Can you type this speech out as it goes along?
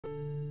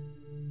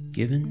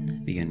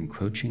Given the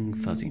encroaching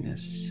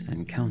fuzziness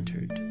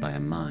encountered by a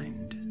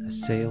mind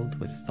assailed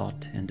with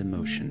thought and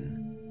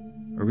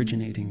emotion,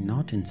 originating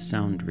not in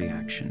sound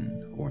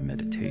reaction or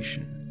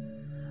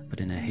meditation,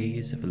 but in a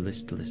haze of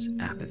listless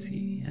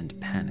apathy and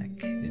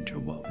panic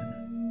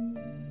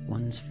interwoven,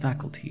 one's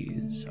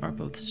faculties are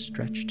both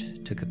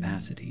stretched to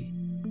capacity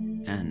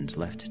and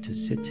left to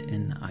sit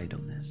in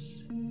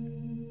idleness.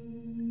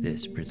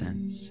 This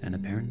presents an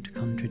apparent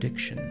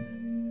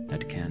contradiction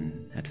that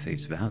can, at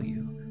face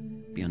value,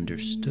 be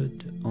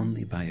understood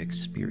only by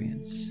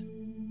experience.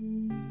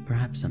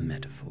 Perhaps a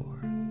metaphor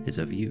is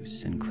of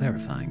use in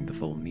clarifying the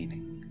full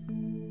meaning.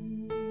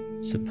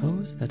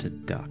 Suppose that a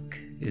duck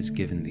is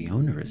given the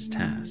onerous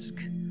task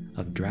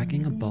of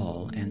dragging a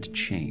ball and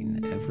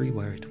chain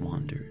everywhere it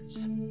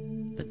wanders.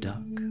 The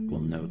duck will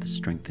know the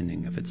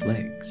strengthening of its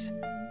legs,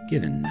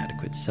 given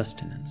adequate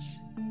sustenance.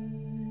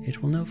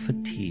 It will know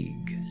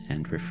fatigue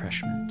and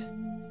refreshment.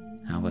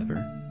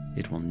 However,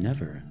 it will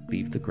never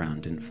leave the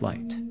ground in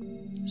flight.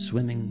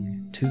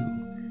 Swimming, too,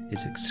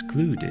 is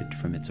excluded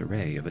from its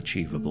array of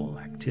achievable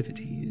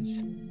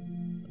activities.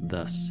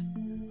 Thus,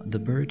 the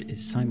bird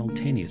is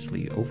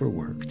simultaneously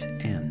overworked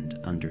and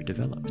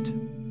underdeveloped.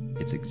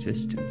 Its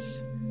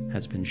existence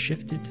has been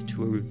shifted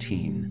to a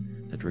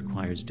routine that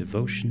requires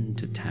devotion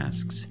to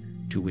tasks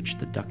to which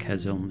the duck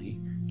has only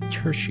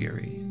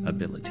tertiary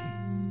ability.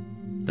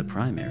 The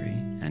primary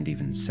and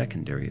even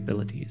secondary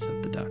abilities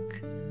of the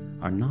duck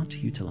are not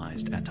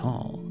utilized at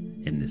all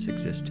in this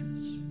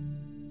existence.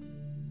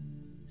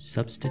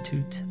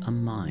 Substitute a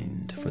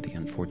mind for the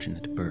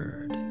unfortunate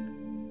bird.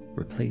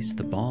 Replace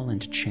the ball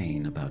and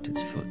chain about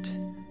its foot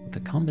with a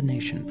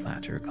combination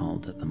platter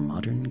called the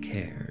Modern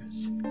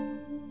Cares.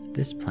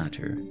 This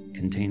platter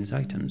contains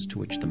items to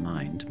which the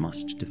mind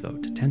must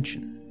devote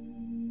attention.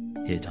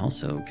 It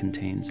also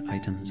contains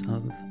items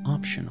of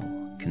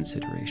optional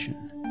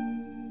consideration.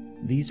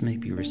 These may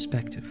be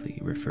respectively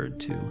referred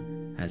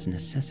to as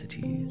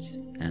necessities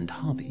and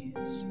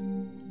hobbies.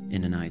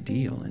 In an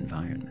ideal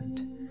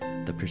environment,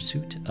 the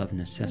pursuit of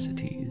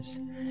necessities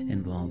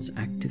involves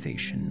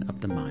activation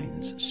of the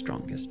mind's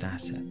strongest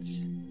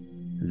assets.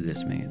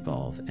 This may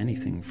involve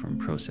anything from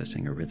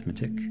processing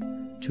arithmetic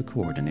to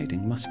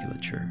coordinating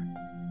musculature.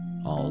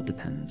 All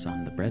depends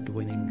on the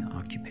breadwinning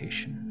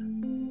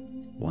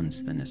occupation.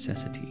 Once the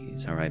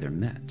necessities are either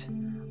met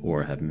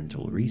or have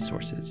mental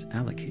resources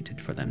allocated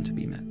for them to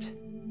be met,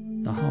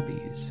 the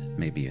hobbies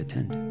may be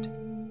attended.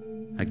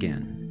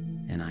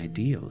 Again, an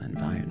ideal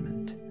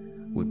environment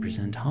would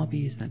present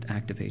hobbies that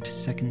activate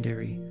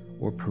secondary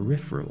or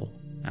peripheral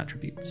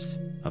attributes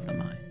of the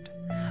mind,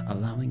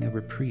 allowing a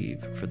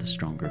reprieve for the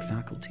stronger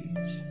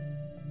faculties.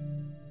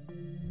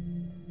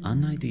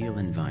 Unideal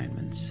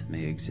environments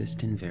may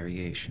exist in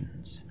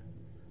variations.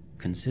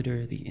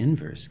 Consider the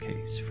inverse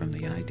case from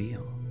the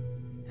ideal,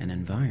 an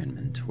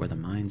environment where the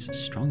mind's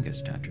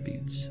strongest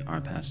attributes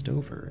are passed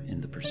over in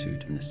the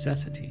pursuit of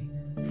necessity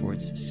for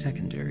its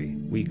secondary,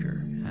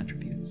 weaker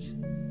attributes.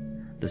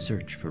 The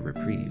search for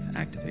reprieve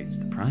activates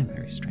the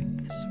primary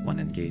strengths when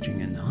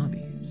engaging in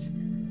hobbies,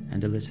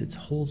 and elicits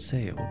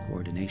wholesale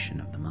coordination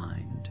of the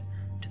mind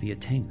to the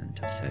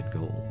attainment of said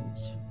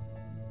goals.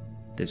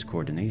 This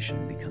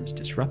coordination becomes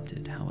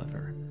disrupted,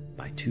 however,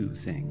 by two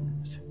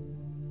things.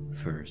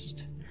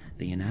 First,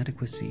 the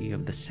inadequacy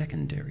of the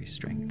secondary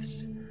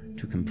strengths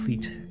to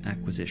complete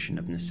acquisition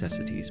of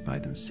necessities by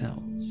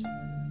themselves.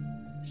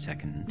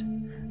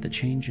 Second, the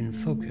change in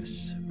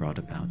focus brought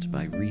about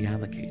by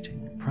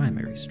reallocating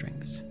primary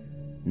strengths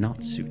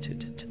not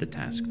suited to the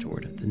task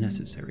toward the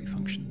necessary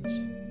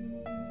functions.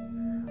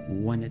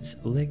 When its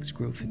legs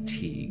grow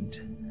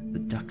fatigued, the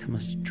duck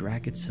must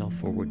drag itself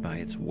forward by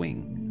its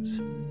wings,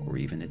 or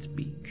even its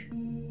beak.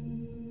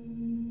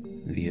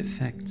 The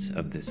effects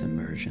of this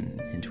immersion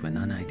into an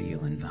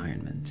unideal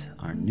environment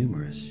are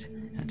numerous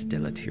and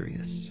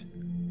deleterious.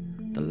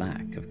 The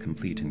lack of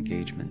complete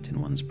engagement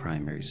in one's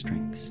primary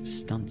strengths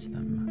stunts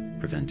them,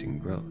 preventing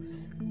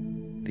growth.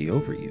 The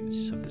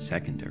overuse of the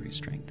secondary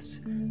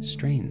strengths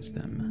strains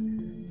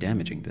them,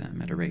 damaging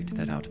them at a rate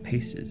that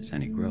outpaces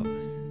any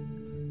growth.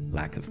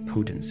 Lack of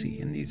potency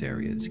in these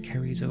areas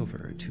carries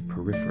over to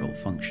peripheral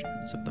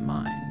functions of the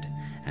mind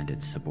and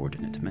its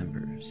subordinate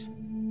members.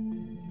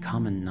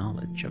 Common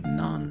knowledge of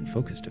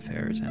non-focused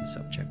affairs and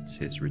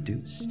subjects is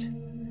reduced,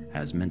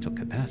 as mental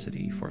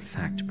capacity for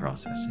fact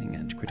processing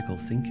and critical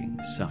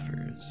thinking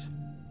suffers.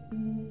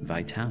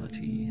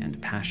 Vitality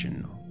and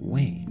passion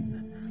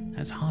wane,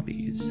 as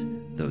hobbies,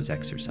 those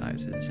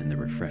exercises in the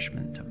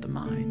refreshment of the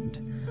mind,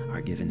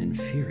 are given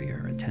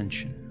inferior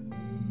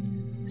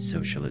attention.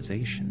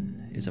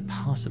 Socialization is a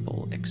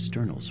possible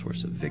external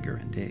source of vigor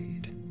and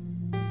aid.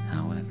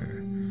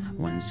 However,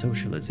 when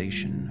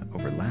socialization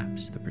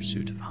overlaps the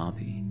pursuit of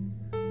hobby,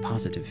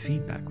 positive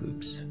feedback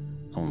loops,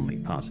 only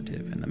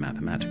positive in the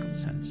mathematical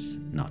sense,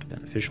 not a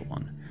beneficial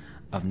one,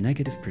 of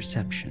negative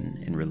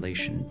perception in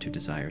relation to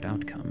desired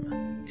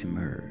outcome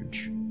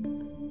emerge.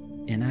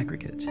 In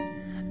aggregate,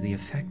 the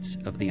effects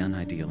of the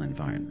unideal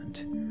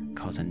environment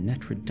cause a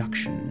net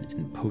reduction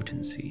in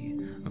potency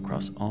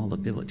across all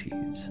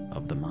abilities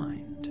of the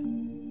mind.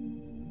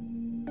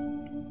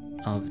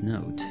 Of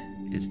note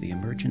is the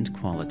emergent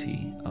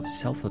quality of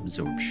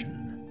self-absorption.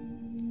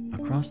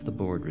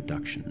 Across-the-board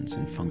reductions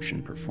in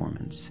function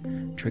performance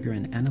trigger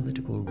an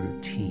analytical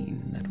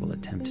routine that will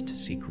attempt to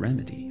seek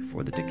remedy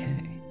for the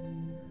decay.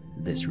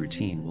 This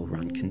routine will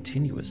run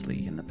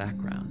continuously in the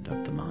background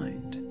of the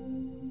mind.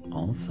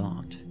 All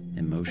thought,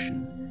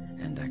 emotion,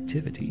 and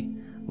activity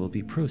will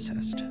be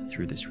processed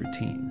through this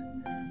routine,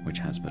 which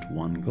has but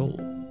one goal: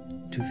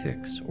 to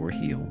fix or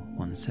heal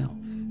oneself.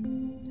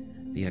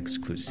 The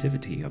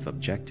exclusivity of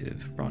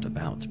objective brought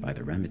about by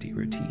the remedy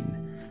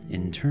routine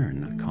in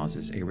turn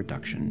causes a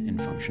reduction in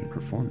function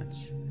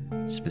performance,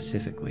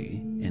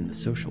 specifically in the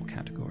social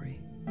category.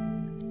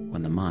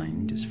 When the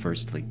mind is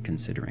firstly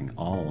considering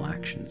all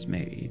actions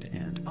made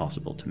and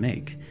possible to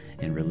make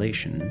in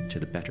relation to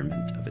the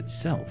betterment of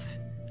itself,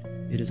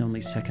 it is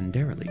only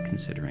secondarily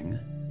considering,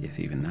 if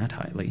even that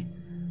highly,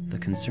 the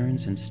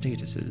concerns and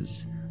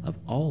statuses of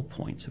all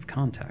points of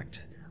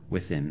contact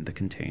within the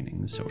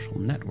containing social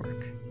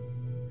network.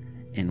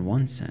 In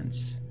one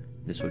sense,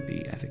 this would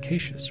be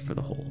efficacious for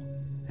the whole,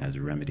 as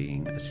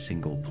remedying a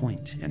single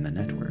point in the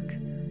network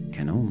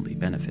can only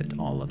benefit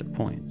all other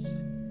points.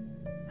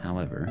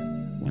 However,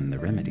 when the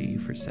remedy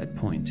for said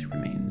point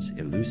remains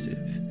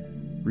elusive,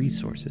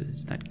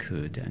 resources that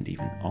could and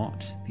even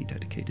ought be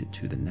dedicated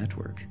to the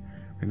network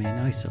remain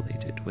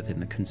isolated within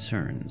the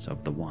concerns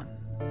of the one.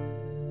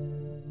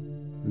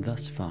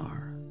 Thus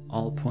far,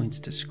 all points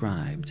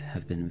described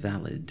have been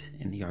valid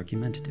in the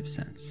argumentative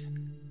sense.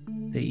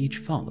 They each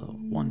follow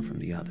one from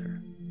the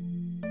other.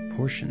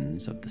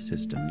 Portions of the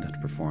system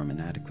that perform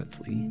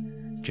inadequately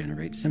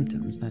generate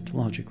symptoms that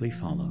logically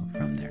follow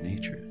from their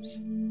natures.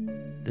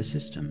 The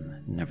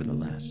system,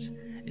 nevertheless,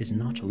 is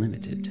not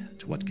limited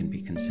to what can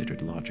be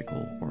considered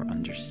logical or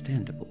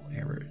understandable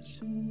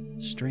errors.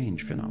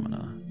 Strange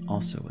phenomena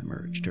also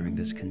emerge during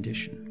this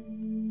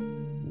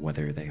condition.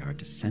 Whether they are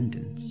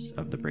descendants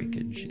of the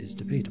breakage is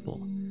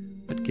debatable,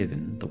 but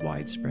given the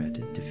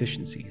widespread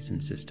deficiencies in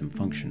system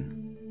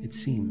function, it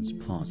seems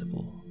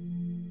plausible.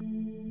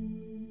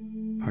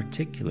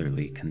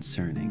 Particularly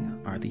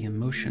concerning are the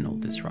emotional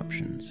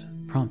disruptions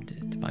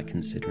prompted by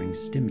considering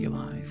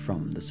stimuli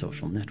from the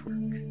social network.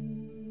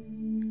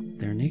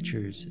 Their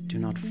natures do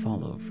not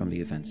follow from the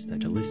events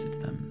that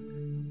elicit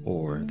them,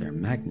 or their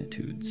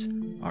magnitudes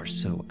are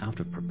so out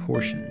of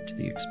proportion to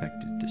the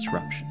expected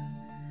disruption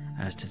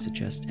as to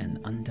suggest an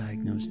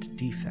undiagnosed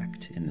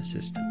defect in the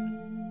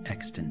system,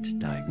 extant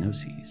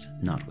diagnoses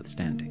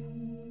notwithstanding.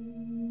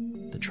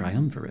 The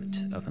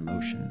triumvirate of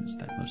emotions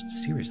that most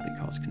seriously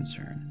cause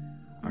concern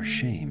are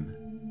shame,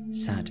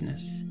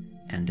 sadness,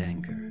 and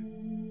anger.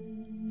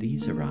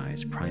 These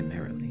arise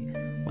primarily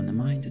when the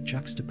mind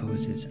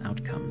juxtaposes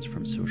outcomes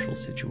from social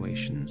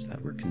situations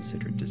that were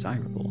considered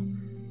desirable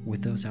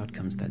with those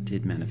outcomes that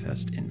did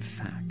manifest in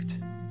fact.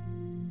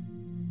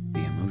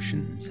 The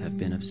emotions have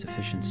been of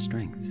sufficient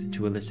strength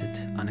to elicit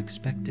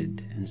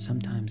unexpected and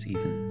sometimes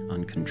even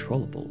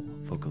uncontrollable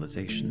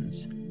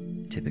vocalizations,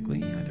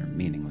 typically either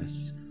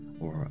meaningless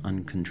or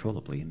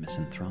uncontrollably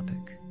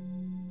misanthropic.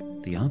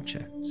 The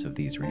objects of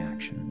these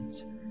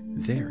reactions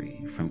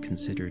vary from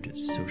considered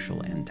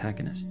social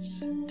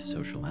antagonists to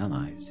social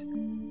allies,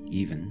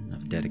 even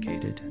of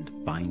dedicated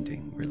and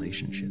binding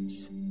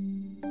relationships.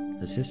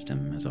 The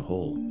system as a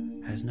whole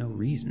has no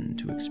reason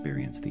to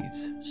experience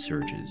these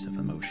surges of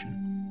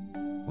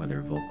emotion.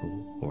 Whether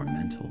vocal or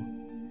mental,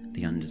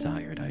 the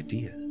undesired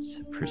ideas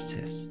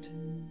persist.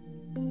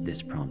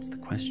 This prompts the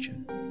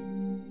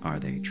question, are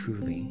they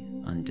truly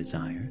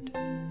undesired?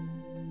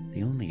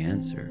 The only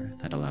answer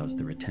that allows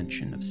the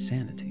retention of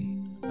sanity,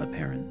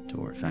 apparent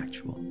or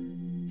factual,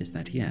 is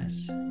that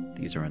yes,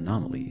 these are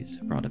anomalies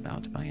brought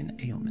about by an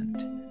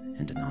ailment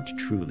and not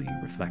truly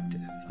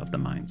reflective of the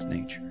mind's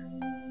nature.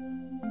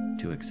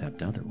 To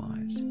accept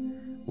otherwise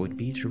would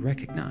be to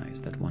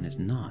recognize that one is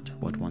not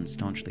what one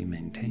staunchly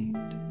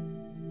maintained.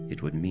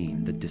 It would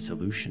mean the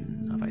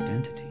dissolution of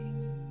identity.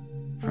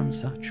 From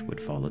such would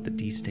follow the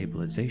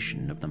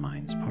destabilization of the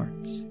mind's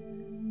parts,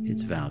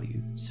 its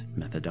values,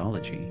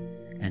 methodology,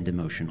 and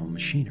emotional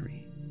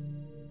machinery.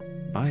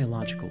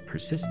 Biological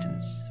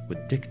persistence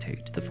would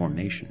dictate the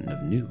formation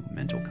of new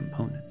mental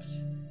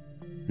components.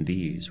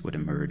 These would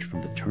emerge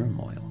from the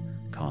turmoil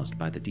caused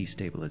by the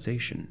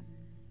destabilization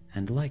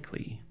and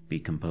likely be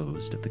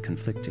composed of the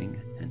conflicting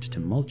and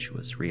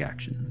tumultuous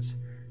reactions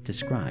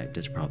described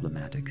as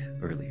problematic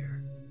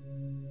earlier.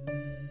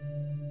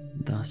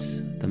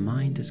 Thus, the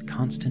mind is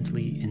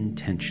constantly in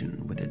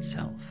tension with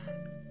itself.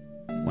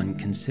 When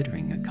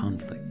considering a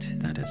conflict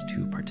that has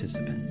two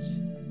participants,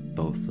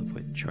 both of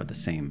which are the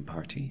same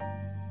party,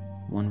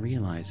 one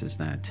realizes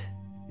that,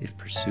 if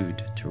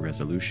pursued to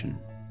resolution,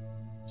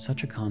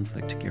 such a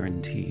conflict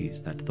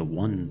guarantees that the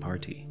one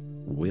party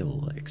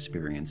will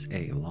experience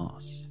a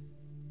loss.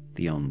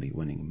 The only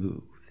winning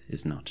move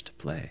is not to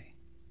play.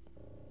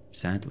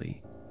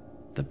 Sadly,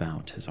 the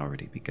bout has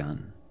already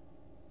begun.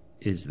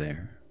 Is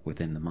there,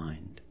 within the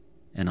mind,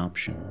 an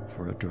option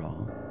for a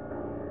draw?